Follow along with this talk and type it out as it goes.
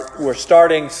We're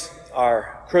starting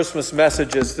our Christmas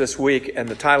messages this week, and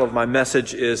the title of my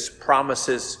message is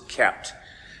Promises Kept.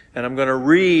 And I'm going to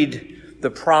read the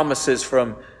promises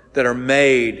that are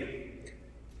made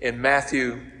in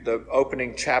Matthew, the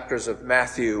opening chapters of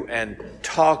Matthew, and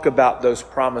talk about those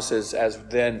promises as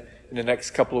then in the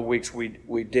next couple of weeks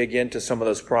we dig into some of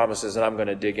those promises, and I'm going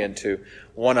to dig into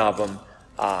one of them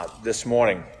this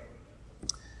morning.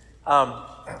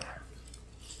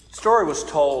 Story was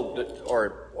told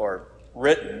or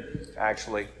written,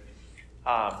 actually.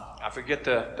 I forget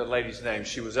the lady's name.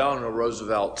 She was Eleanor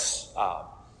Roosevelt's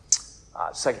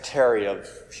Secretary of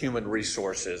Human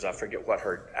Resources. I forget what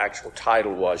her actual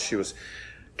title was. She was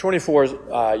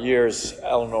 24 years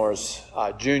Eleanor's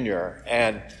junior,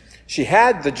 and she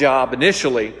had the job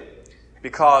initially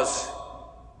because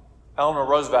Eleanor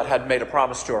Roosevelt had made a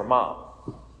promise to her mom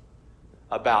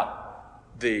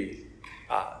about the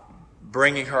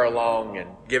bringing her along and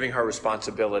giving her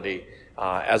responsibility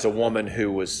as a woman who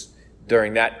was,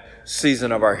 during that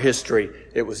season of our history,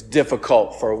 it was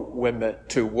difficult for women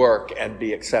to work and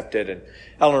be accepted. And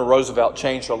Eleanor Roosevelt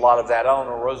changed a lot of that.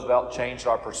 Eleanor Roosevelt changed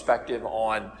our perspective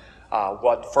on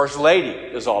what First Lady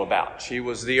is all about. She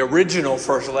was the original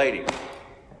First Lady.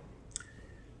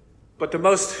 But the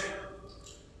most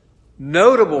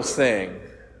notable thing,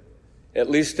 at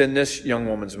least in this young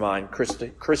woman's mind,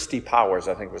 Christy Powers,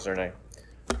 I think was her name,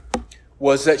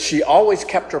 was that she always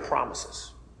kept her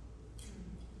promises.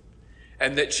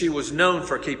 And that she was known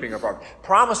for keeping her promises.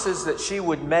 Promises that she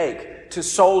would make to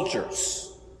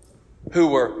soldiers who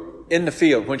were in the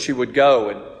field when she would go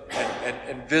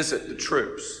and visit the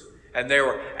troops. And they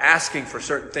were asking for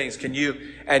certain things.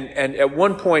 And at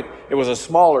one point, it was a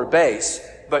smaller base,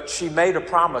 but she made a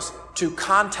promise to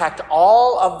contact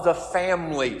all of the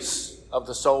families of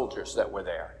the soldiers that were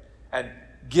there and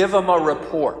give them a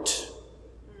report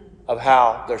of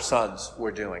how their sons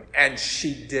were doing. And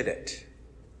she did it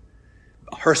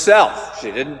herself.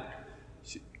 She did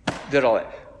all that.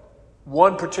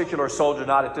 One particular soldier,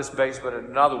 not at this base, but at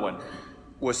another one,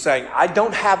 was saying, I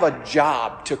don't have a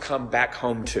job to come back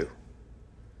home to.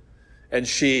 And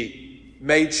she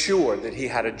made sure that he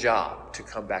had a job to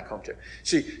come back home to.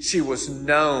 She was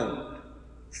known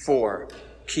for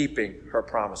keeping her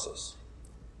promises.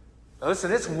 Now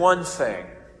listen, it's one thing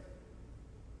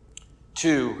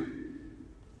to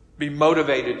be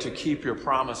motivated to keep your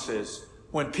promises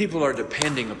when people are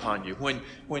depending upon you, when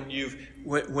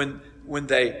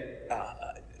they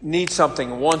need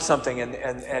something, want something,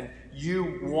 and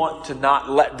you want to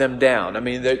not let them down. I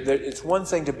mean, it's one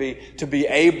thing to be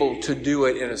able to do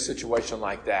it in a situation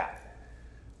like that,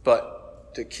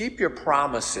 but to keep your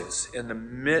promises in the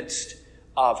midst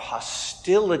of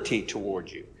hostility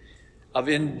toward you, of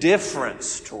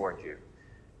indifference toward you,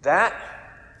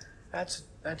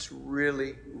 that's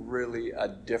really, really a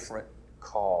different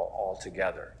call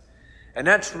altogether. And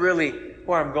that's really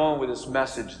where I'm going with this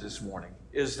message this morning,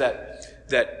 is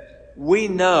that we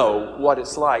know what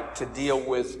it's like to deal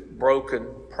with broken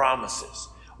promises.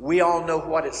 We all know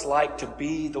what it's like to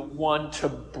be the one to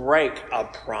break a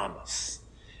promise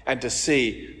and to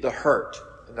see the hurt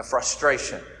and the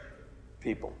frustration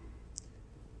people.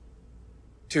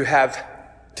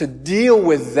 To deal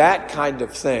with that kind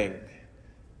of thing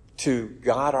to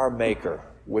God our Maker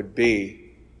would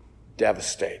be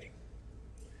devastating.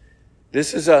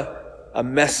 This is a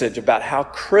message about how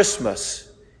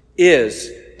Christmas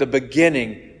is the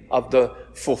beginning of the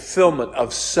fulfillment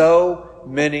of so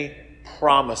many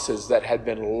promises that had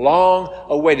been long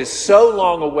awaited, so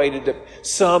long awaited that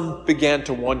some began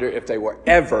to wonder if they were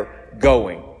ever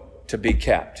going to be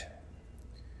kept.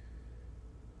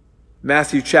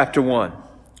 Matthew chapter 1,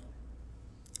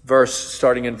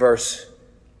 starting in verse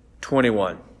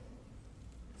 21.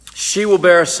 She will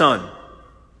bear a son,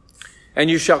 and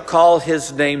you shall call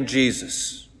his name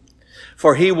Jesus,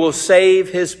 for he will save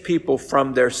his people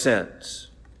from their sins.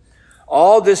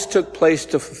 All this took place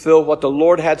to fulfill what the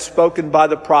Lord had spoken by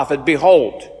the prophet.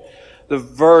 Behold, the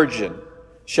virgin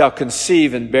shall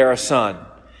conceive and bear a son,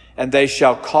 and they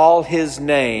shall call his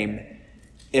name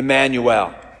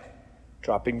Emmanuel.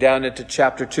 Dropping down into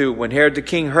chapter 2. When Herod the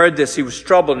king heard this, he was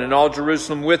troubled, and all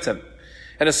Jerusalem with him.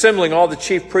 And assembling all the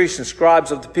chief priests and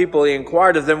scribes of the people, he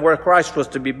inquired of them where Christ was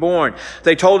to be born.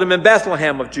 They told him, in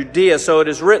Bethlehem of Judea, so it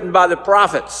is written by the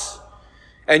prophets.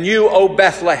 And you, O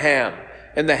Bethlehem,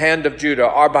 in the hand of Judah,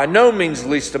 are by no means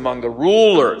least among the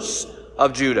rulers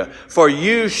of Judah. For from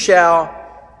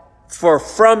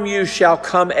you shall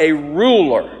come a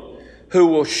ruler who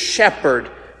will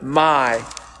shepherd my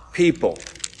people.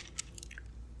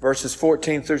 Verses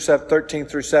 13 through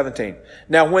 17.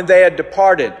 Now when they had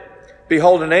departed,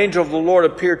 behold, an angel of the Lord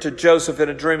appeared to Joseph in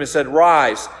a dream and said,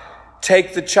 Rise,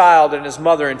 take the child and his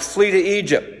mother and flee to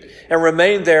Egypt and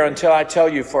remain there until I tell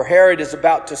you, for Herod is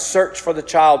about to search for the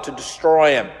child to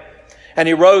destroy him. And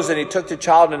he rose and he took the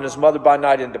child and his mother by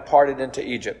night and departed into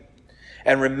Egypt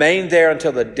and remained there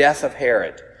until the death of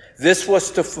Herod. This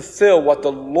was to fulfill what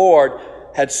the Lord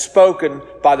had spoken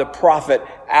by the prophet,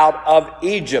 out of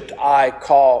Egypt I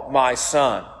call my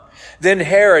son. Then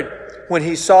Herod, when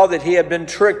he saw that he had been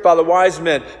tricked by the wise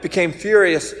men, became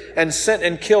furious and sent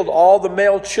and killed all the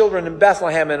male children in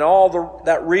Bethlehem and all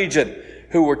that region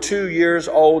who were 2 years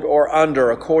old or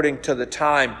under, according to the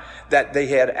time that they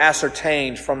had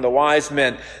ascertained from the wise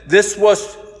men.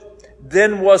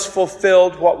 Then was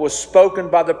fulfilled what was spoken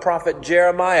by the prophet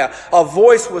Jeremiah. A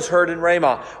voice was heard in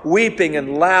Ramah, weeping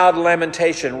and loud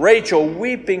lamentation. Rachel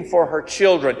weeping for her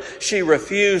children. She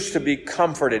refused to be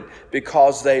comforted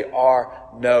because they are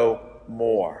no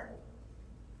more.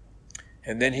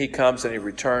 And then he comes and he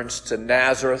returns to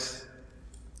Nazareth.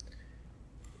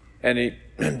 And he,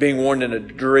 being warned in a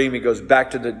dream, he goes back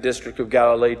to the district of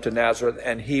Galilee, to Nazareth.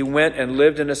 And he went and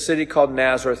lived in a city called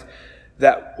Nazareth,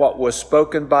 that what was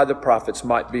spoken by the prophets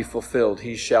might be fulfilled.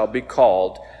 He shall be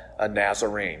called a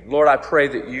Nazarene. Lord, I pray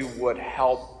that you would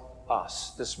help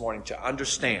us this morning to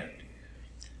understand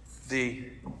the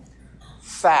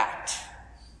fact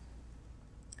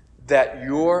that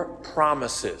your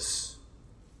promises,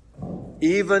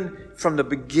 even from the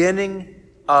beginning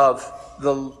of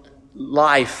the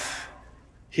life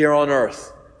here on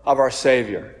earth of our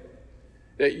Savior,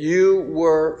 that you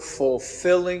were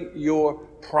fulfilling your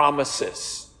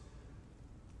promises,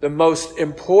 the most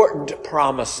important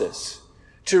promises,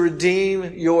 to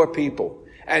redeem your people.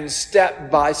 And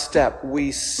step by step,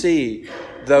 we see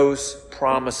those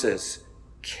promises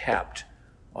kept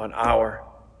on our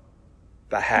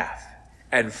behalf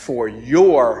and for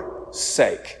your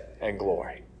sake and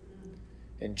glory.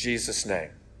 In Jesus' name,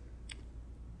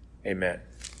 amen.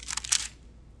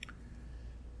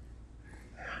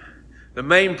 The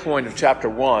main point of chapter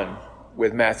 1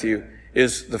 with Matthew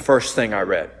is the first thing I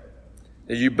read.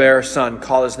 That you bear a son,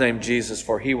 call his name Jesus,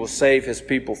 for he will save his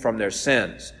people from their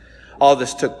sins. All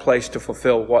this took place to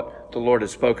fulfill what the Lord had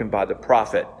spoken by the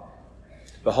prophet.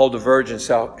 Behold, the virgin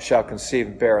shall conceive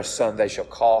and bear a son. They shall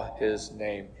call his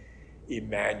name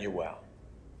Emmanuel.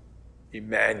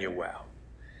 Emmanuel.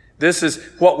 This is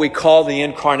what we call the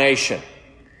incarnation.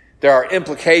 There are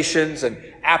implications and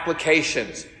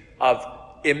applications of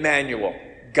Emmanuel,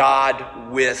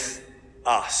 God with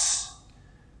us,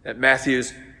 that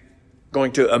Matthew's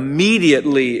going to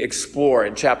immediately explore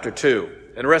in chapter 2.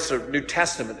 And the rest of the New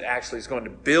Testament actually is going to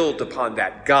build upon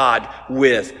that, God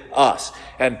with us.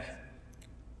 And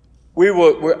we're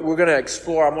going to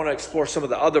explore, I'm going to explore some of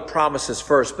the other promises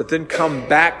first, but then come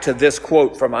back to this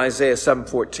quote from Isaiah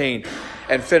 7:14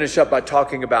 and finish up by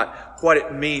talking about what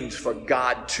it means for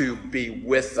God to be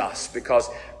with us, because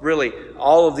really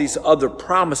all of these other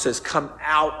promises come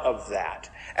out of that.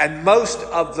 And most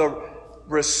of the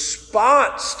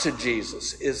response to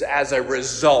Jesus is as a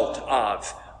result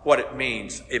of what it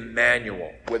means,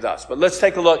 Emmanuel with us. But let's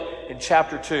take a look in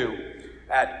chapter 2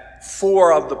 at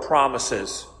 4 of the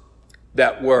promises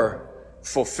that were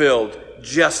fulfilled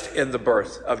just in the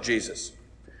birth of Jesus.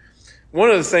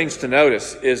 One of the things to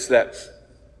notice is that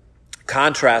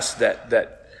contrast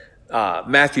that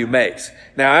Matthew makes.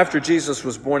 Now, after Jesus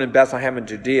was born in Bethlehem in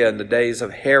Judea in the days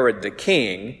of Herod the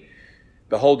king,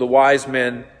 behold, the wise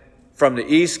men from the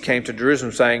east came to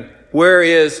Jerusalem saying, where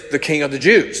is the king of the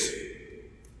Jews?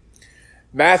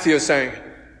 Matthew is saying,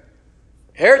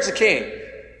 Herod's the king,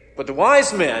 but the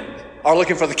wise men are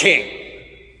looking for the king.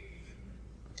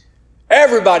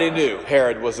 Everybody knew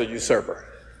Herod was a usurper.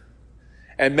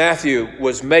 And Matthew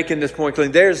was making this point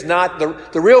clean. There's not,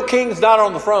 the real king's not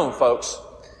on the throne, folks.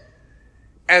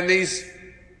 And these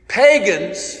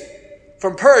pagans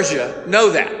from Persia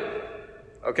know that.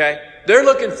 Okay? They're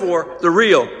looking for the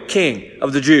real king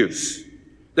of the Jews.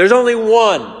 There's only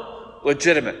one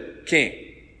legitimate king.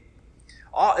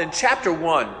 In chapter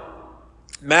 1,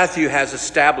 Matthew has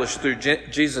established through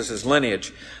Jesus'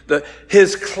 lineage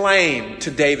his claim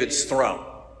to David's throne.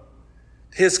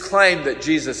 His claim that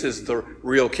Jesus is the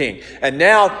real king. And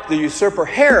now the usurper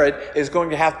Herod is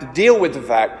going to have to deal with the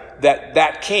fact that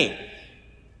that king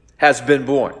has been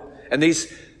born. And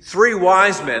these 3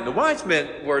 wise men, the wise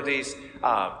men were these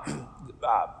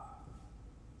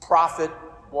prophet,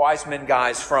 wise men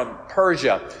guys from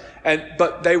Persia.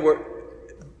 But they were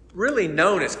really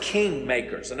known as king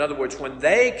makers. In other words, when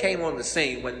they came on the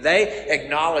scene, when they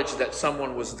acknowledged that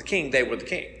someone was the king, they were the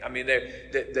king. I mean,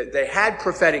 they had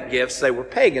prophetic gifts. They were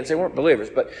pagans. They weren't believers,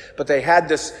 but they had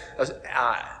this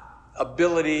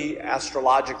ability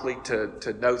astrologically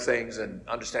to know things and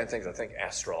understand things. I think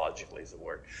astrologically is the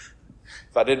word.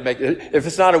 If I didn't make it, if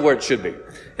it's not a word, it should be.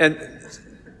 And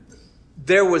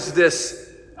there was this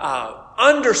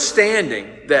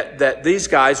understanding that these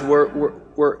guys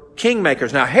were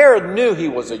kingmakers. Now, Herod knew he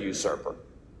was a usurper.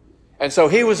 And so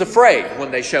he was afraid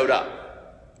when they showed up.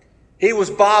 He was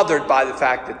bothered by the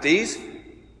fact that these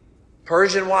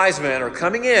Persian wise men are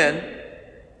coming in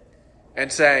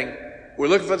and saying, we're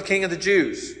looking for the king of the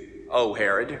Jews. Oh,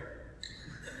 Herod.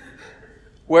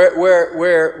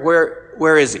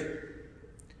 Where is he?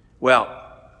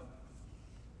 Well,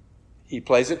 he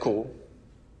plays it cool.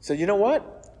 He said, you know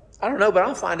what? I don't know, but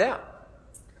I'll find out.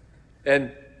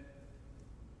 And,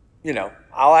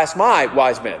 I'll ask my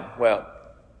wise men. Well,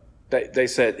 they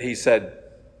said,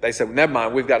 never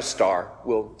mind, we've got a star.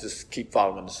 We'll just keep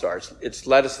following the stars. It's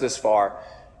led us this far.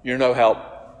 You're no help.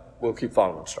 We'll keep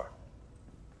following the star.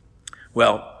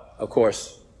 Well, of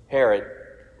course, Herod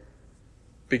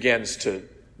begins to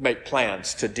make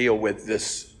plans to deal with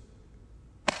this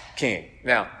king.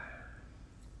 Now,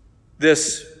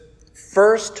 this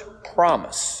first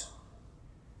promise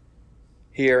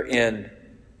here in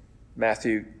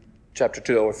Matthew chapter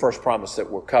 2, or first promise that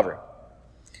we're covering,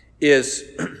 is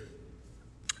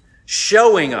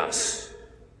showing us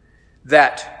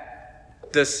that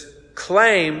this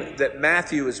claim that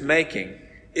Matthew is making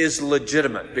is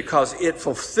legitimate because it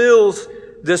fulfills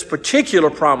this particular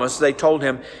promise they told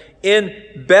him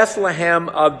in Bethlehem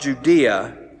of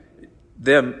Judea,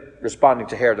 them responding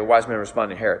to Herod, the wise men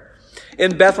responding to Herod.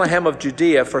 In Bethlehem of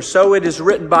Judea, for so it is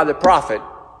written by the prophet.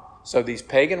 So these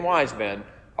pagan wise men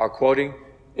are quoting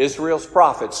Israel's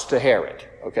prophets to Herod.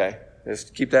 Okay,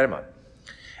 just keep that in mind.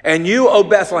 And you, O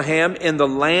Bethlehem, in the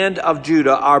land of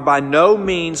Judah, are by no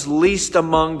means least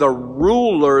among the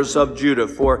rulers of Judah,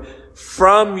 for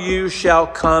from you shall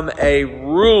come a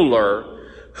ruler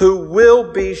who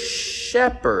will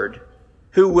shepherd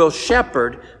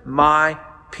my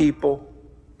people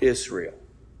Israel.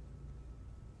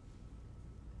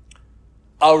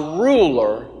 A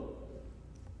ruler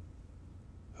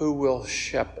who will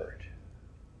shepherd.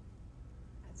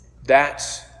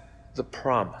 That's the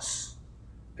promise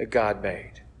that God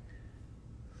made.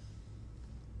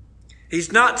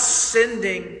 He's not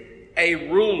sending a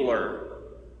ruler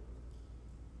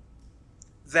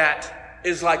that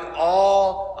is like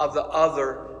all of the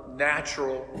other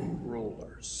natural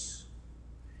rulers.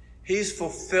 He's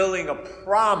fulfilling a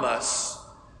promise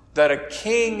that a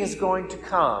king is going to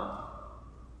come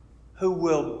who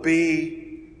will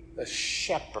be the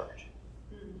shepherd.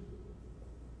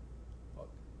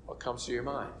 What comes to your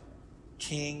mind?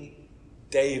 King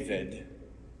David,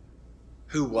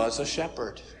 who was a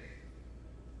shepherd.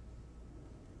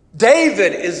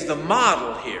 David is the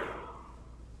model here.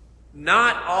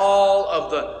 Not all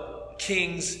of the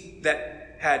kings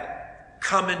that had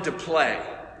come into play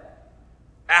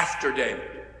after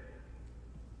David.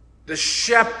 The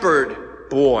shepherd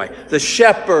boy, the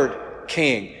shepherd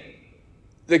king.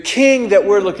 The king that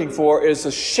we're looking for is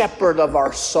the shepherd of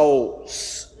our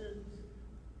souls.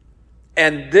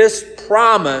 And this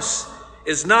promise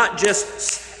is not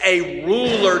just a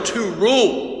ruler to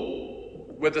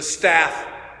rule with a staff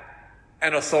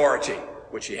and authority,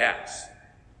 which he has,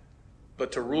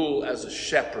 but to rule as a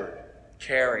shepherd,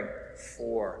 caring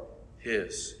for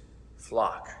his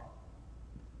flock.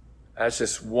 That's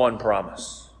just one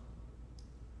promise.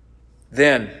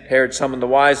 Then Herod summoned the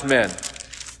wise men,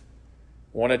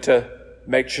 wanted to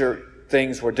make sure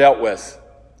things were dealt with,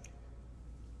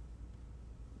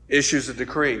 issues a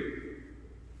decree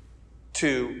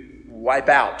to wipe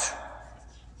out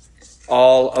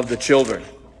all of the children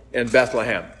in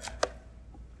Bethlehem.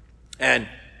 And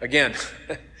again,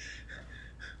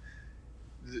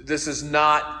 this is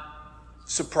not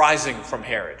surprising from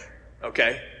Herod,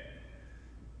 okay?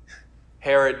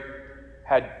 Herod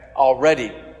had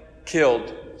already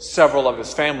killed several of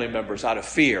his family members out of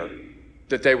fear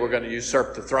that they were going to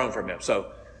usurp the throne from him.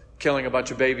 So killing a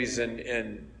bunch of babies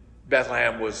in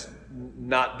Bethlehem was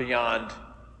not beyond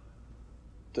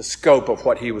the scope of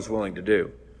what he was willing to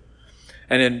do.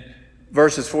 And in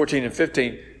verses 14 and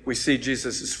 15, we see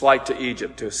Jesus' flight to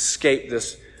Egypt to escape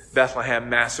this Bethlehem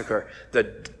massacre, the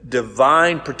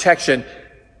divine protection,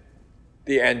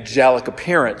 the angelic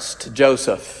appearance to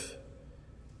Joseph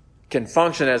can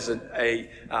function as a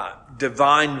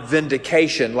divine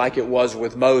vindication like it was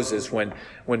with Moses when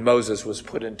Moses was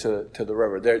put into the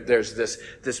river. There's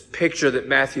this picture that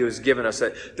Matthew has given us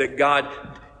that God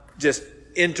just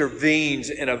intervenes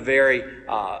in a very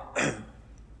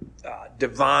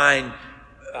divine,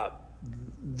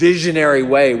 visionary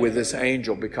way with this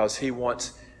angel because he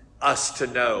wants us to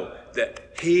know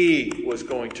that he was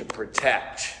going to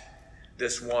protect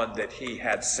this one that he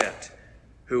had sent,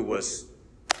 who was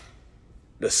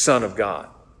the Son of God.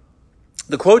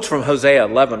 The quote's from Hosea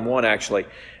 11:1 actually,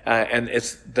 and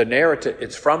it's the narrative.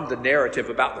 It's from the narrative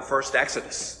about the first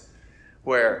Exodus,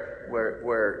 where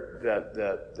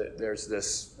there's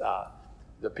this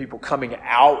the people coming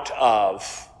out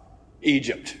of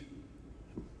Egypt,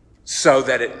 so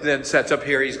that it then sets up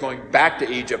here he's going back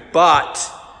to Egypt,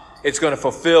 but it's going to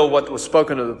fulfill what was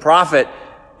spoken to the prophet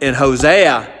in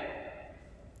Hosea.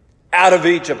 Out of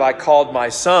Egypt I called my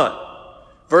son.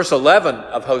 Verse 11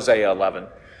 of Hosea 11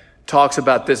 talks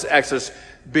about this Exodus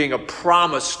being a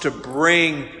promise to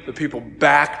bring the people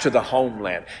back to the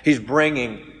homeland. He's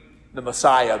bringing the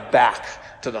Messiah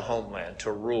back to the homeland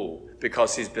to rule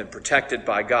because he's been protected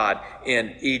by God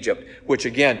in Egypt, which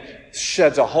again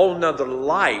sheds a whole nother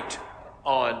light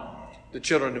on the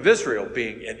children of Israel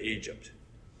being in Egypt.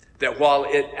 That while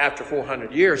it, after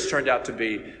 400 years, turned out to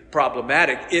be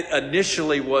problematic, it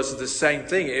initially was the same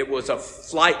thing. It was a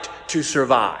flight to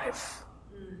survive.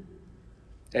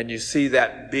 And you see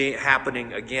that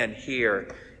happening again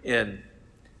here in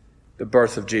the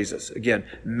birth of Jesus. Again,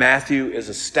 Matthew is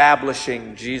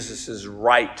establishing Jesus'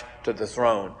 right to the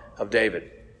throne of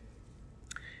David.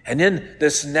 And then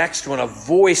this next one, a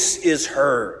voice is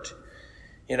heard.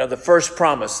 You know, the first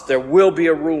promise, there will be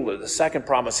a ruler. The second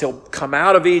promise, he'll come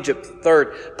out of Egypt. The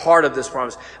third part of this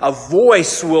promise, a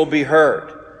voice will be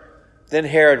heard. Then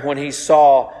Herod, when he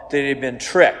saw that he had been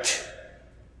tricked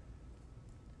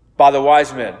by the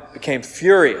wise men, became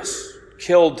furious,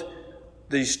 killed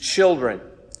these children.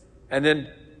 And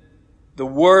then the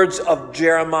words of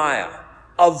Jeremiah,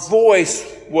 a voice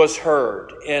was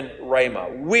heard in Ramah,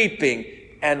 weeping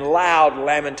and loud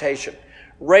lamentation.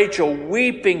 Rachel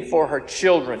weeping for her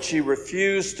children. She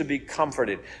refused to be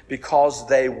comforted because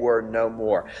they were no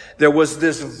more. There was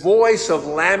this voice of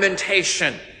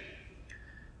lamentation.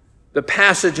 The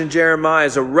passage in Jeremiah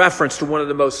is a reference to one of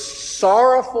the most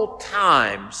sorrowful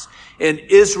times in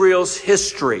Israel's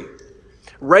history.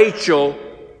 Rachel,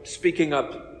 speaking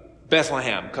of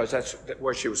Bethlehem, because that's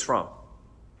where she was from,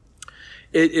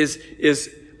 it is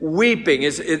weeping.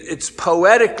 It's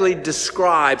poetically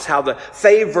describes how the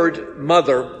favored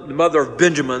mother, the mother of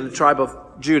Benjamin, the tribe of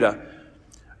Judah,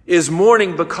 is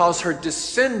mourning because her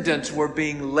descendants were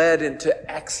being led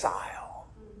into exile.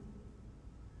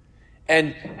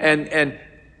 And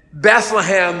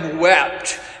Bethlehem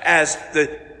wept as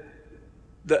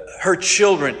her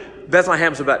children.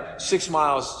 Bethlehem's about 6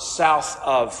 miles south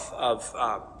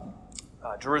of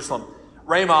Jerusalem.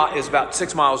 Ramah is about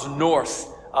 6 miles north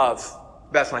of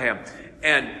Bethlehem.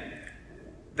 And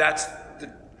that's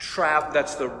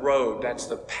the road, that's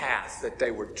the path that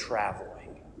they were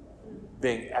traveling,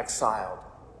 being exiled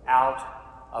out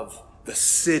of the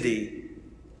city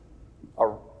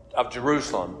of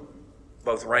Jerusalem,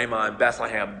 both Ramah and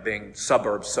Bethlehem being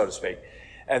suburbs, so to speak.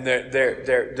 And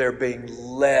they're being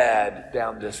led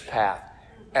down this path.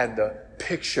 And the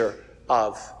picture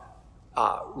of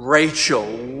Rachel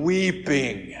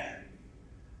weeping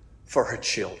for her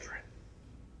children.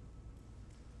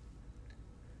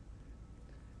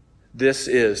 This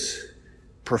is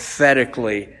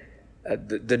prophetically,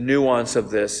 the nuance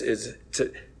of this is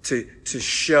to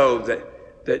show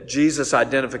that Jesus'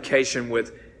 identification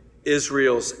with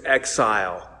Israel's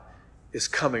exile is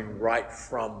coming right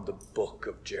from the book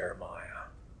of Jeremiah.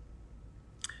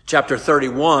 Chapter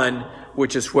 31,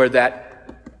 which is where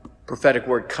that prophetic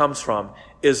word comes from,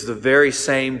 is the very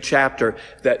same chapter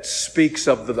that speaks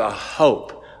of the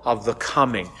hope of the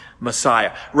coming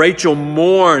Messiah. Rachel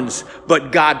mourns,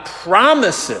 but God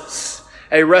promises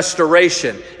a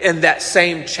restoration in that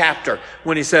same chapter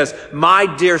when he says, "My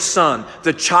dear son,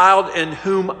 the child in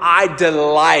whom I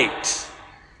delight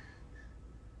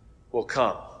will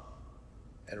come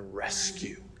and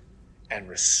rescue and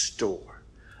restore."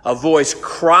 A voice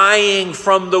crying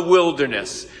from the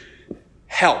wilderness,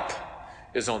 help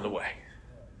is on the way.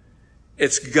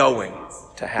 It's going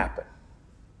to happen.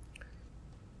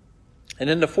 And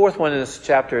then the fourth one in this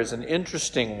chapter is an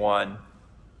interesting one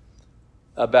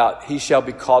about he shall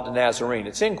be called a Nazarene.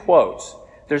 It's in quotes.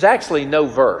 There's actually no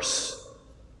verse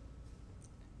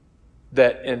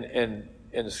that in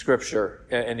the scripture,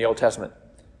 in the Old Testament,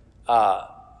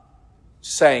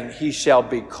 saying he shall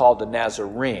be called a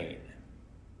Nazarene.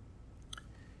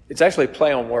 It's actually a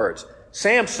play on words.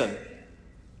 Samson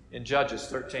in Judges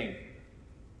 13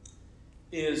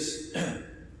 is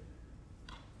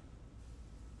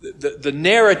the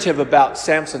narrative about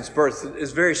Samson's birth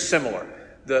is very similar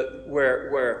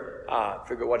where I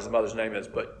forget what his mother's name is,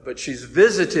 but she's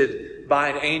visited by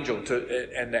an angel,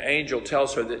 and the angel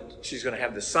tells her that she's going to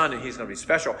have this son and he's going to be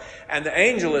special. And the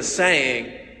angel is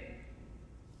saying,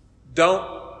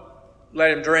 don't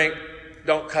let him drink,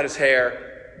 don't cut his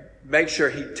hair, make sure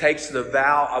he takes the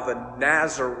vow of a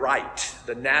Nazarite,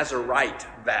 the Nazarite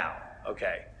vow.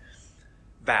 Okay.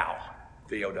 Vow.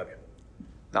 V-O-W.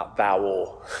 Not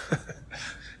vowel.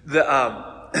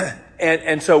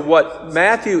 And so what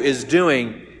Matthew is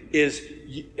doing is,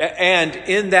 and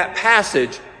in that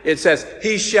passage, it says,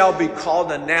 he shall be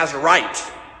called a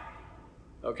Nazarite.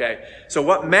 Okay. So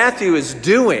what Matthew is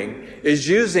doing is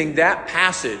using that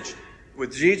passage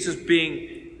with Jesus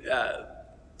being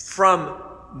from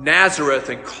Nazareth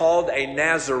and called a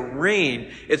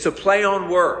Nazarene. It's a play on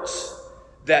words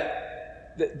that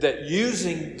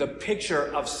using the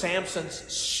picture of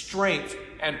Samson's strength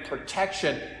and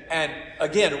protection and,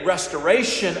 again,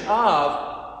 restoration of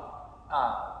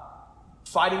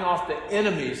fighting off the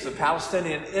enemies, the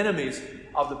Palestinian enemies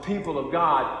of the people of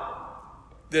God.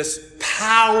 This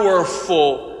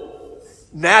powerful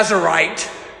Nazarite,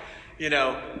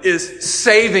 is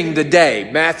saving the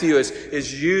day. Matthew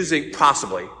is using,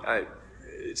 possibly,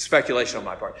 speculation on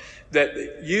my part,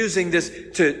 that using this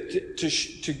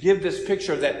to give this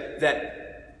picture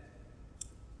that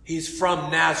he's from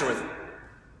Nazareth.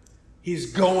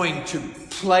 He's going to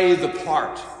play the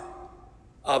part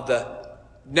of the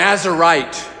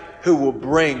Nazarite who will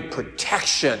bring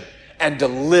protection and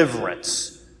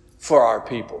deliverance for our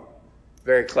people.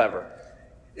 Very clever.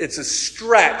 It's a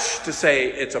stretch to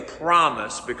say it's a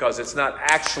promise because it's not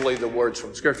actually the words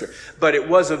from Scripture. But it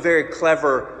was a very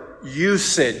clever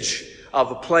usage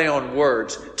of a play on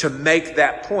words to make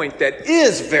that point that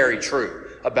is very true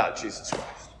about Jesus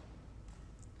Christ.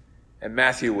 And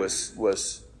Matthew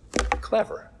was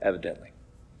clever, evidently.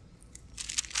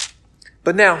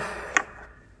 But now,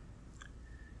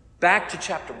 back to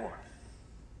chapter 1.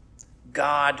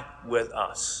 God with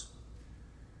us.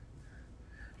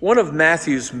 One of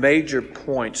Matthew's major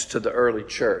points to the early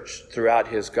church throughout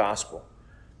his gospel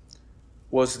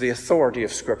was the authority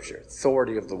of Scripture,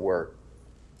 authority of the Word.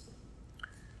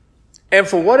 And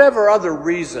for whatever other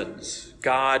reasons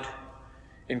God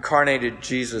incarnated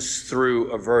Jesus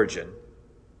through a virgin,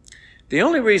 the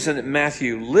only reason that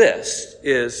Matthew lists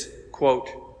is, quote,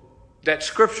 that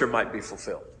Scripture might be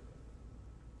fulfilled.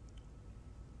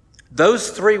 Those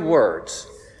three words,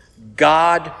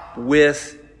 God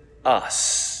with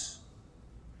us,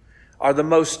 are the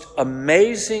most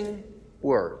amazing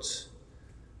words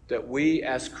that we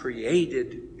as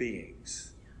created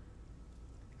beings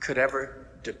could ever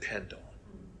depend on.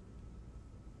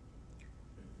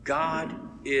 God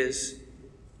is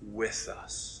with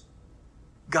us.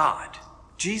 God.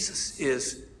 Jesus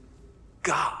is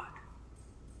God.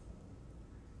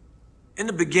 In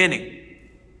the beginning.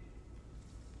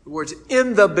 The words,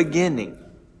 in the beginning.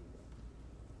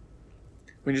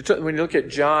 When you look at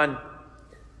John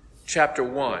chapter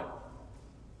 1,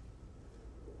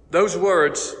 those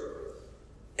words,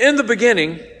 in the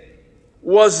beginning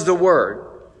was the Word.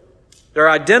 They're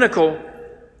identical.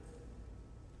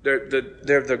 They're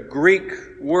the Greek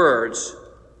words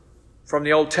from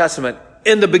the Old Testament.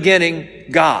 In the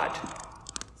beginning, God.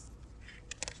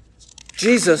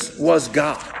 Jesus was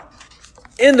God.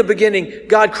 In the beginning,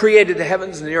 God created the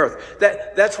heavens and the earth.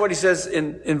 That's what he says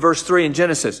in verse 3 in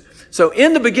Genesis. So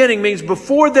in the beginning means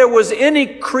before there was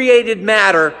any created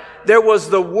matter, there was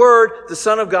the Word, the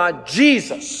Son of God,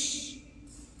 Jesus.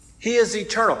 He is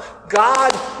eternal.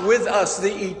 God with us.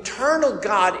 The eternal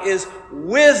God is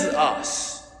with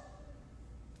us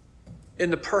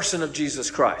in the person of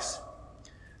Jesus Christ.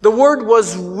 The Word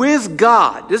was with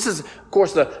God. This is, of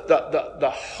course,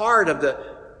 the heart of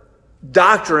the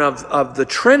doctrine of the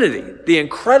Trinity. The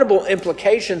incredible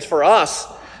implications for us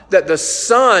that the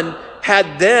Son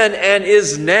had then and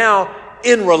is now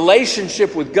in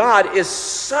relationship with God is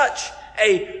such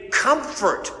a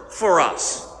comfort for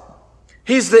us.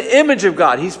 He's the image of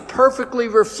God. He's perfectly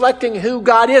reflecting who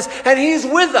God is, and He's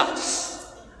with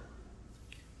us.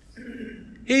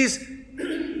 He's,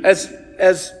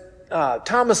 as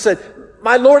Thomas said,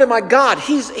 my Lord and my God,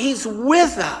 He's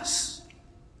with us.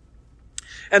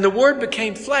 And the Word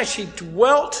became flesh. He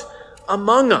dwelt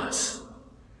among us.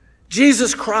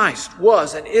 Jesus Christ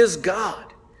was and is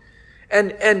God.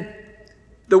 And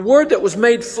the Word that was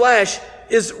made flesh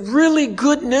is really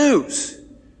good news.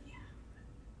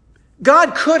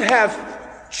 God could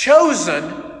have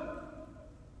chosen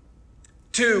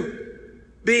to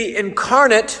be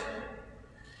incarnate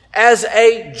as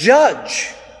a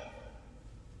judge.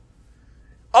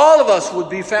 All of us would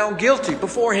be found guilty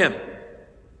before Him.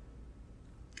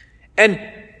 And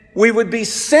we would be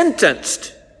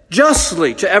sentenced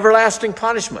justly to everlasting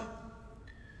punishment.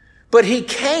 But he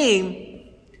came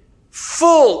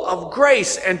full of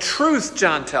grace and truth,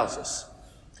 John tells us.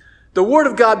 The Word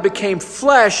of God became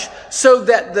flesh so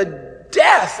that the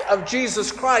death of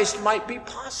Jesus Christ might be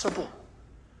possible.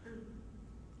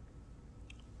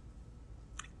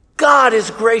 God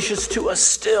is gracious to us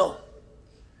still.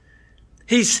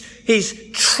 He's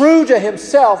true to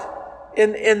himself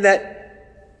in that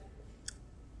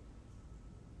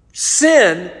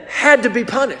sin had to be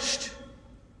punished.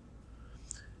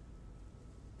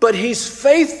 But he's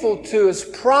faithful to his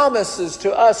promises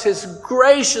to us, his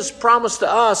gracious promise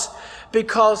to us,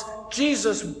 because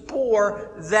Jesus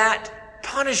bore that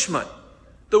punishment.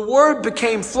 The Word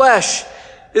became flesh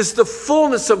is the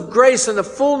fullness of grace and the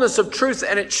fullness of truth,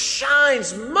 and it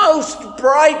shines most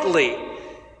brightly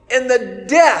in the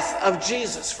death of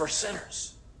Jesus for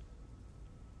sinners.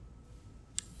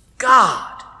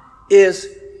 God is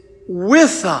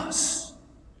with us.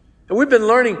 And we've been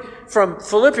learning from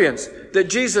Philippians that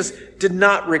Jesus did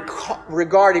not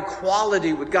regard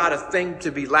equality with God a thing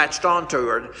to be latched onto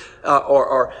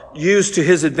or used to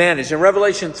his advantage. In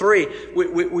Revelation 3,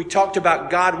 we talked about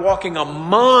God walking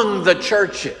among the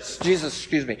churches.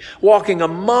 Walking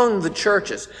among the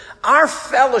churches. Our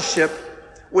fellowship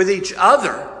with each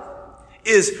other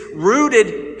is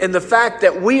rooted in the fact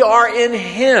that we are in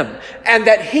him and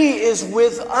that he is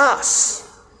with us.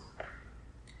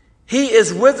 He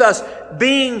is with us,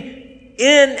 being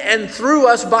in and through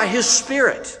us by his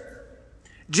Spirit.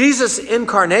 Jesus'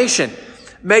 incarnation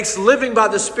makes living by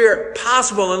the Spirit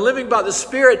possible, and living by the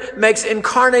Spirit makes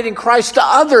incarnating Christ to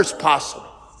others possible.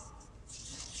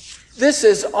 This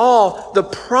is all the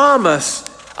promise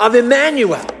of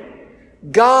Emmanuel,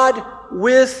 God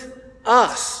with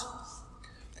us.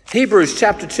 Hebrews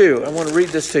chapter 2, I want to read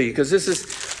this to you because this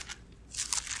is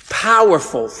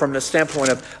powerful from the standpoint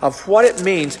of what it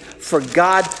means for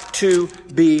God to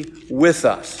be with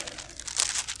us.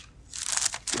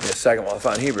 Give me a second while I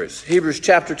find Hebrews. Hebrews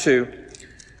chapter 2.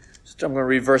 I'm going to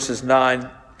read verses 9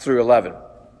 through 11.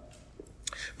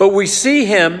 But we see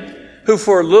him who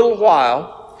for a little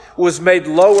while was made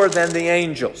lower than the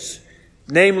angels,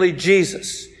 namely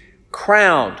Jesus,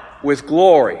 crowned with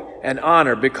glory and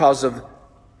honor because of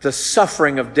the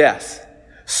suffering of death,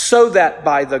 so that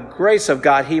by the grace of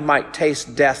God he might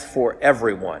taste death for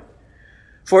everyone.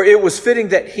 For it was fitting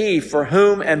that he, for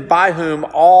whom and by whom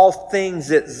all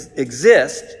things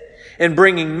exist, in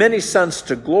bringing many sons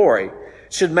to glory,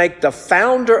 should make the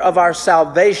founder of our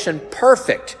salvation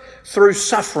perfect through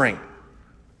suffering.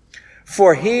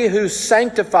 For he who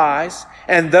sanctifies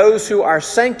and those who are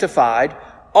sanctified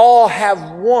all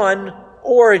have one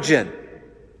origin.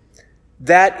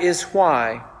 That is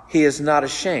why he is not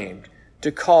ashamed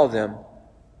to call them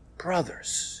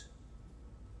brothers.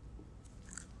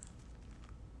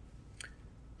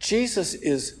 Jesus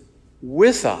is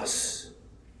with us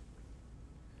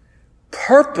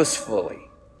purposefully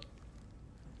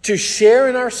to share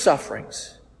in our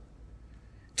sufferings,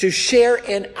 to share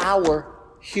in our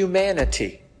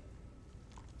humanity.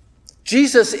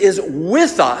 Jesus is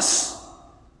with us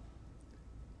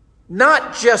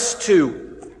not just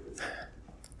to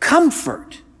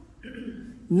comfort,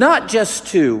 not just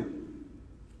to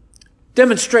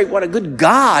demonstrate what a good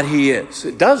God he is.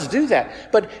 It does do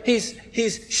that. But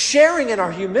he's sharing in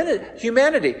our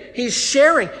humanity. He's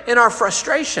sharing in our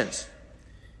frustrations.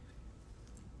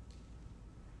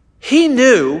 He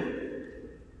knew,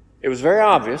 it was very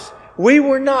obvious, we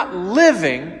were not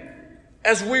living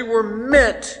as we were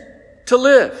meant to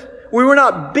live. We were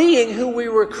not being who we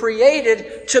were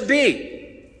created to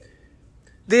be.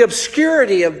 The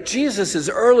obscurity of Jesus'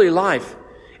 early life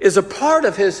is a part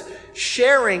of his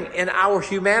sharing in our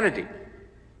humanity.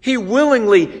 He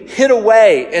willingly hid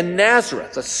away in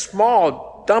Nazareth, a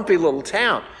small, dumpy little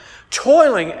town,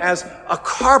 toiling as a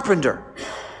carpenter,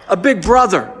 a big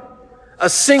brother, a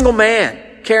single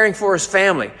man caring for his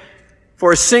family,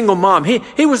 for a single mom.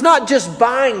 He was not just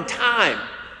buying time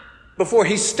before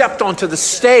he stepped onto the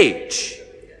stage.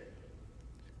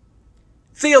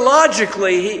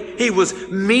 Theologically, he was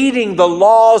meeting the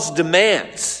law's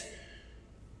demands.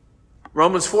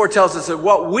 Romans 4 tells us that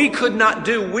what we could not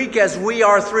do, weak as we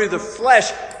are through the flesh,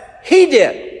 he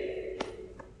did.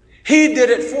 He did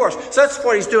it for us. So that's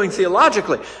what he's doing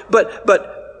theologically. But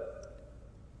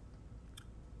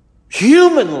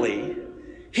humanly,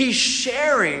 he's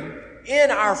sharing in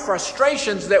our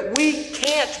frustrations that we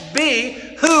can't be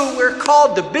who we're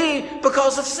called to be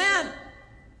because of sin.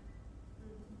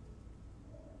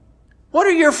 What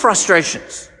are your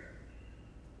frustrations?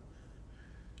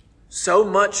 So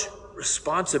much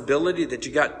responsibility that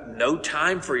you got no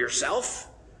time for yourself?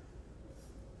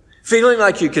 Feeling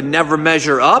like you can never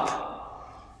measure up.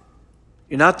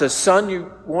 You're not the son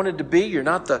you wanted to be. You're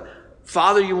not the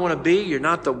father you want to be. You're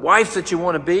not the wife that you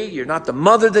want to be. You're not the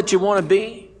mother that you want to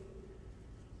be.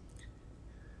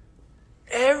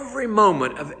 Every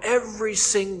moment of every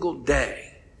single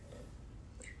day,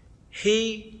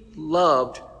 he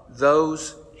loved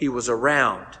those he was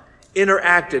around,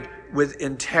 interacted with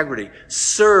integrity,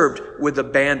 served with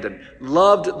abandon,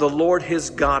 loved the Lord his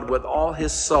God with all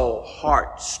his soul,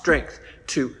 heart, strength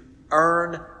to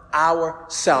earn our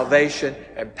salvation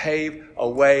and pave a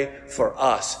way for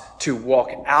us to walk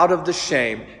out of the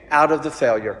shame, out of the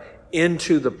failure,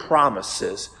 into the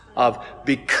promises of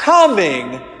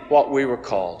becoming what we were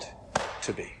called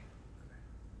to be.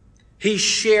 He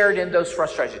shared in those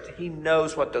frustrations. He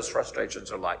knows what those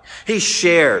frustrations are like. He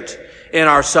shared in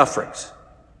our sufferings.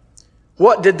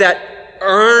 What did that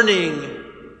earning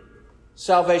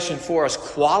salvation for us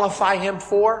qualify him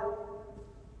for?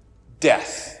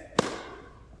 Death.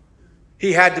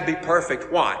 He had to be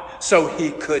perfect. Why? So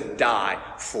he could die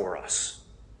for us.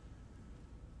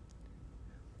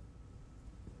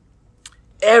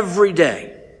 Every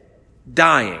day,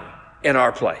 dying in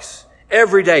our place.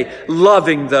 Every day,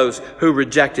 loving those who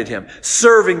rejected him,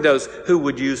 serving those who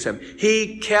would use him.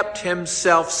 He kept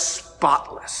himself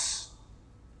spotless.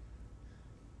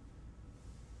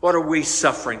 What are we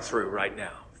suffering through right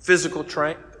now? Physical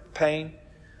pain,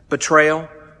 betrayal,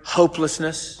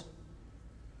 hopelessness.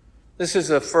 This is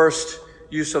the first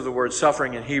use of the word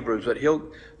suffering in Hebrews, but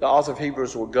the author of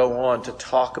Hebrews will go on to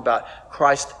talk about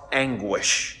Christ's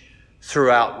anguish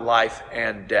throughout life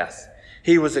and death.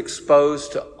 He was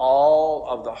exposed to all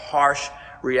of the harsh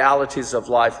realities of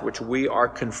life which we are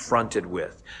confronted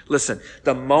with. Listen,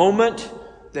 the moment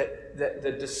that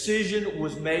the decision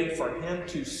was made for him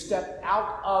to step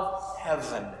out of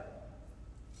heaven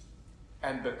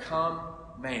and become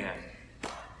man,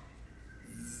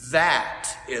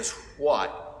 that is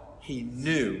what he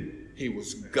knew he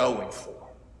was going for.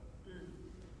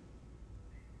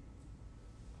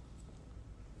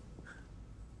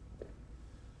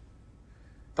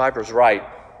 Piper's right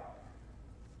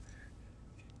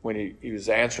when he was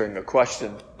answering a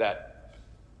question that,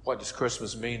 what does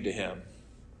Christmas mean to him?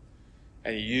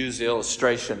 And he used the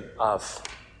illustration of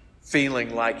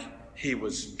feeling like he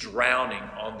was drowning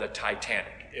on the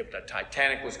Titanic. If the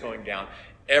Titanic was going down,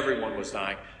 everyone was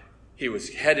dying. He was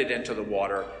headed into the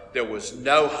water. There was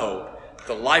no hope.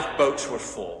 The lifeboats were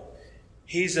full.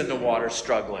 He's in the water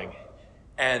struggling.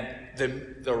 And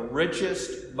the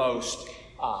richest, most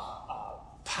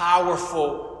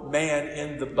powerful man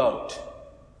in the boat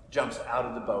jumps out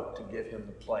of the boat to give him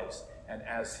the place. And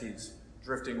as he's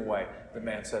drifting away, the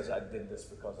man says, I did this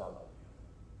because I love you.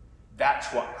 That's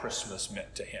what Christmas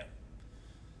meant to him.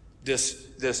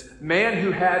 This man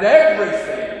who had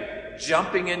everything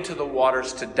jumping into the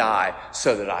waters to die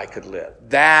so that I could live.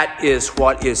 That is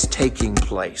what is taking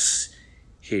place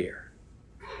here.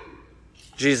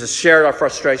 Jesus shared our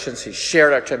frustrations. He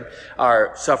shared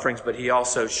our sufferings, but he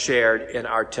also shared in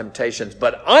our temptations.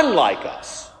 But unlike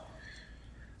us,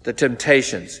 the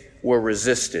temptations were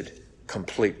resisted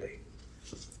completely.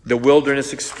 The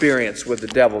wilderness experience with the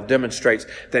devil demonstrates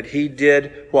that he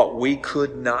did what we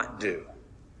could not do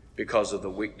because of the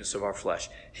weakness of our flesh.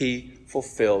 He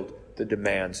fulfilled the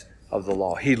demands of the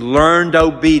law. He learned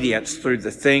obedience through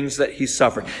the things that he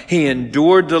suffered. He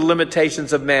endured the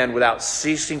limitations of man without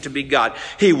ceasing to be God.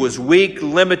 He was weak,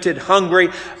 limited, hungry,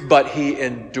 but he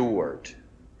endured.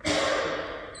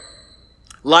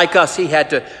 Like us, he had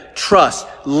to trust,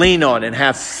 lean on, and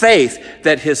have faith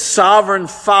that his sovereign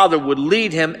Father would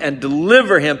lead him and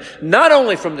deliver him not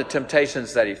only from the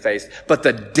temptations that he faced, but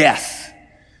the death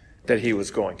that he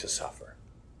was going to suffer.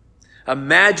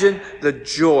 Imagine the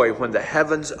joy when the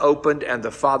heavens opened and the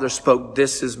Father spoke,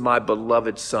 "This is my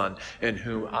beloved Son, in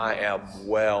whom I am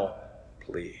well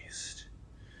pleased."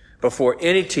 Before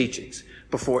any teachings,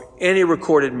 before any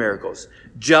recorded miracles,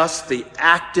 just the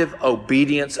active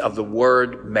obedience of the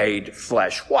Word made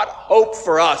flesh. What hope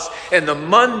for us in the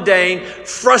mundane,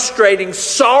 frustrating,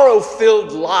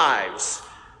 sorrow-filled lives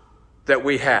that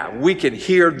we have. We can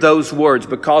hear those words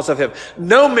because of Him.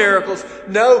 No miracles,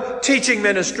 no teaching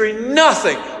ministry,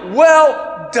 nothing.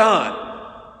 Well done.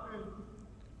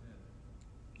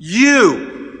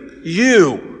 You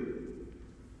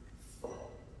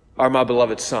are my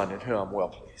beloved Son, in whom I'm well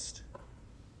pleased.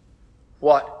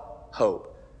 What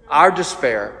hope. Our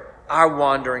despair, our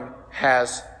wandering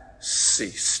has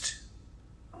ceased.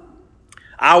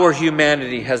 Our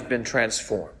humanity has been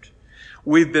transformed.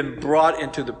 We've been brought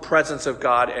into the presence of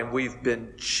God and we've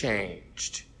been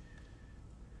changed.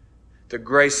 The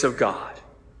grace of God,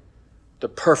 the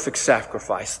perfect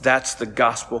sacrifice. That's the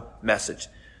gospel message.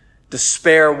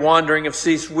 Despair, wandering have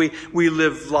ceased. We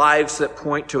live lives that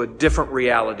point to a different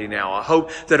reality now. A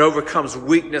hope that overcomes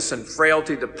weakness and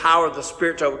frailty, the power of the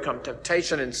Spirit to overcome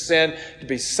temptation and sin, to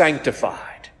be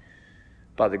sanctified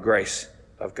by the grace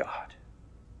of God.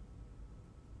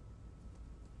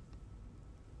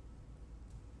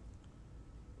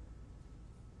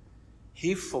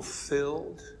 He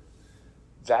fulfilled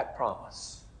that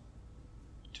promise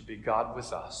to be God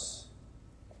with us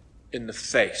in the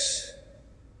face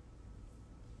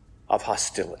of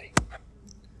hostility.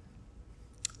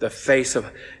 The face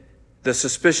of the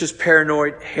suspicious,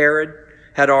 paranoid Herod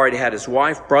had already had his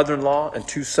wife, brother-in-law, and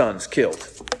 2 sons killed.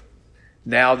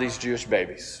 Now these Jewish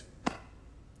babies.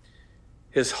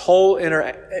 His whole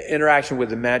interaction with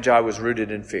the Magi was rooted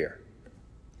in fear.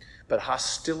 But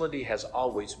hostility has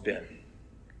always been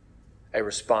a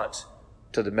response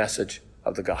to the message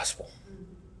of the gospel.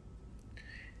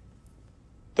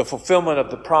 The fulfillment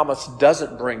of the promise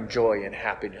doesn't bring joy and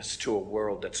happiness to a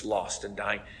world that's lost and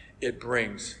dying. It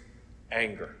brings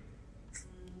anger,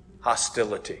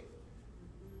 hostility.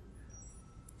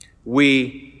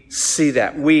 We see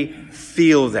that. We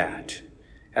feel that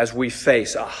as we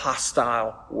face a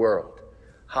hostile world.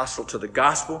 Hostile to the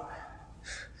gospel,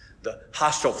 the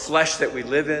hostile flesh that we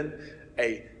live in,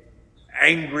 a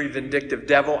angry, vindictive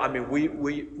devil. I mean,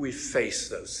 we face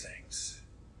those things.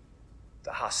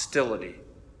 The hostility.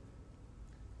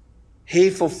 He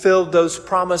fulfilled those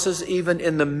promises even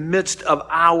in the midst of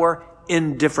our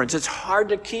indifference. It's hard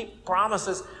to keep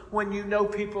promises when you know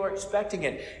people are expecting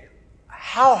it.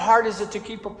 How hard is it to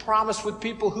keep a promise with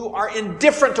people who are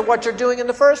indifferent to what you're doing in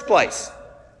the first place?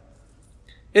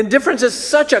 Indifference is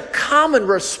such a common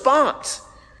response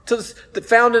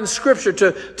found in Scripture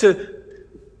to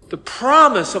the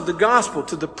promise of the gospel,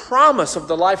 to the promise of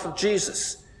the life of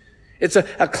Jesus. It's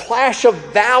a clash of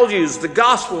values, the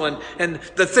gospel and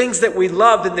the things that we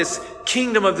love in this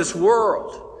kingdom of this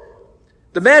world.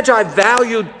 The Magi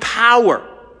valued power,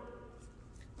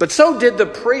 but so did the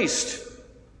priests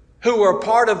who were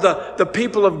part of the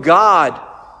people of God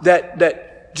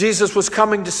that Jesus was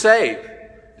coming to save.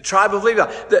 The tribe of Levi.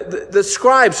 The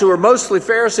scribes, who were mostly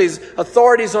Pharisees,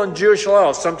 authorities on Jewish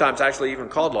law, sometimes actually even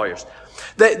called lawyers.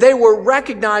 They were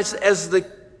recognized as the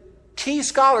key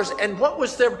scholars. And what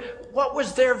was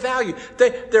their value?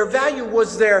 Their value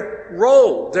was their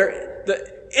role,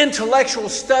 the intellectual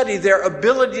study, their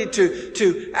ability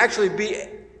to actually be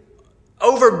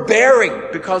overbearing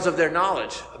because of their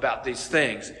knowledge about these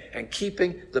things and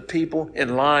keeping the people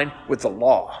in line with the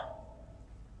law.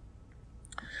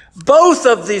 Both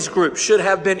of these groups should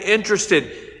have been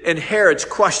interested in Herod's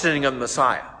questioning of the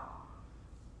Messiah.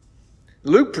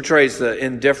 Luke portrays the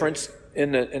indifference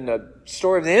in the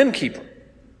story of the innkeeper.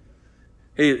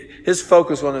 His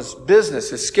focus on his business,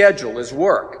 his schedule, his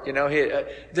work. You know,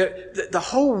 the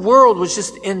whole world was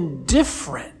just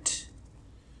indifferent.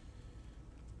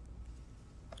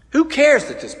 Who cares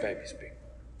that this baby's big?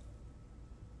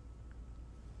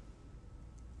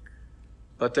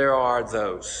 But there are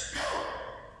those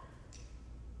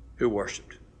who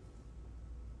worshiped.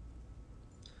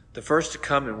 The first to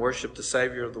come and worship the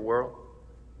Savior of the world,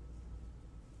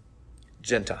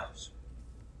 Gentiles.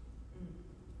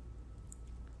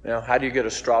 Now, how do you get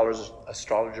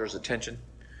astrologers' attention?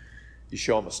 You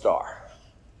show them a star.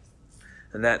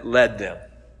 And that led them.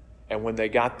 And when they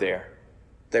got there,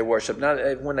 they worshiped. Now,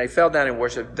 when they fell down and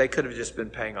worshiped, they could have just been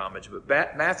paying homage.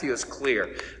 But Matthew is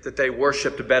clear that they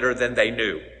worshiped better than they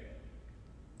knew.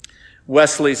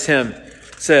 Wesley's hymn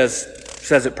says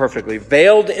it perfectly.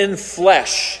 Veiled in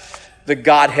flesh, the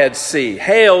Godhead see.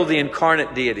 Hail the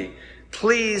incarnate deity,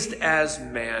 pleased as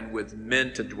man with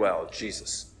men to dwell.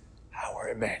 Jesus, our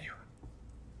Emmanuel.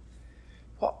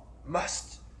 What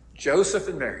must Joseph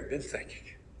and Mary have been thinking?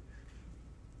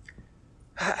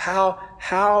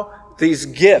 How these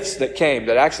gifts that came,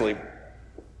 that actually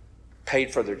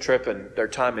paid for their trip and their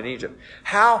time in Egypt,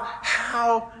 how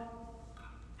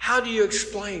do you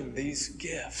explain these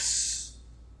gifts?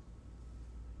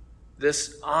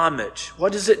 This homage,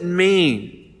 what does it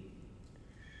mean?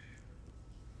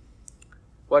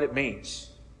 What it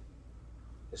means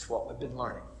is what we've been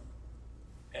learning.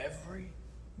 Every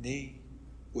knee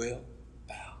will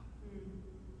bow,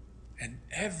 and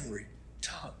every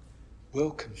tongue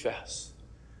will confess.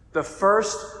 The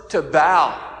first to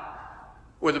bow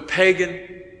were the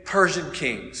pagan Persian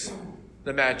kings,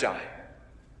 the Magi.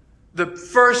 The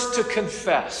first to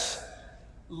confess,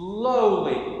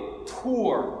 lowly,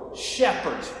 poor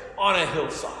shepherds on a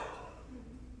hillside.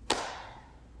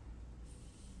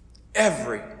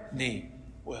 Every knee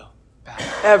will bow.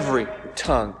 Every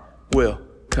tongue will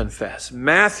confess.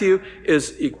 Matthew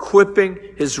is equipping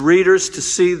his readers to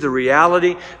see the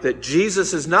reality that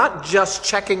Jesus is not just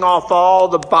checking off all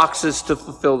the boxes to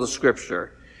fulfill the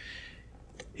Scripture.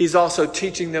 He's also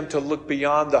teaching them to look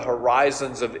beyond the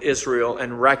horizons of Israel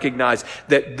and recognize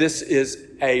that this is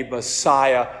a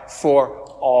Messiah for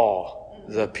all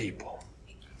the people.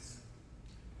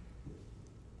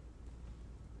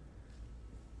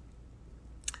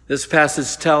 This passage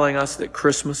is telling us that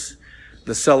Christmas,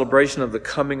 the celebration of the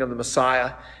coming of the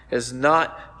Messiah, is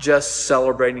not just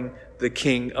celebrating the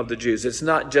King of the Jews. It's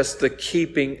not just the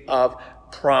keeping of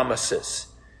promises.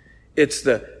 It's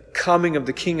the coming of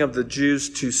the King of the Jews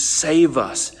to save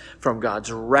us from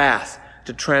God's wrath,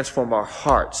 to transform our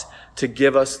hearts, to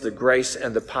give us the grace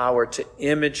and the power to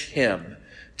image Him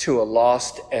to a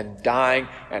lost and dying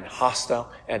and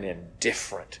hostile and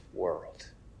indifferent world.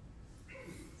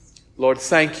 Lord,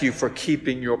 thank you for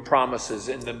keeping your promises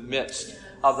in the midst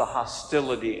of the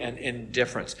hostility and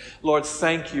indifference. Lord,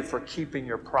 thank you for keeping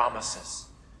your promises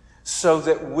so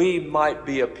that we might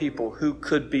be a people who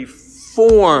could be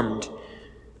formed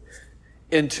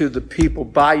into the people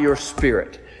by your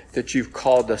Spirit that you've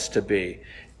called us to be.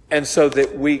 And so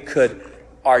that we could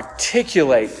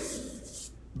articulate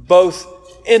both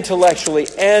intellectually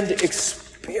and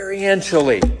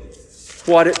experientially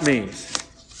what it means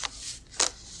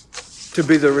to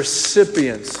be the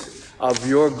recipients of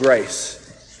your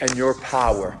grace and your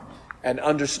power and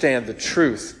understand the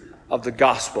truth of the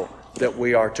gospel that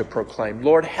we are to proclaim.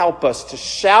 Lord, help us to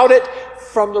shout it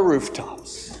from the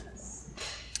rooftops.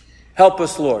 Help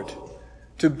us, Lord,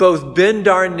 to both bend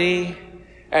our knee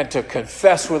and to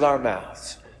confess with our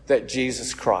mouths that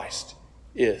Jesus Christ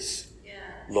is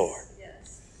Lord.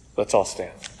 Let's all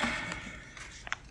stand.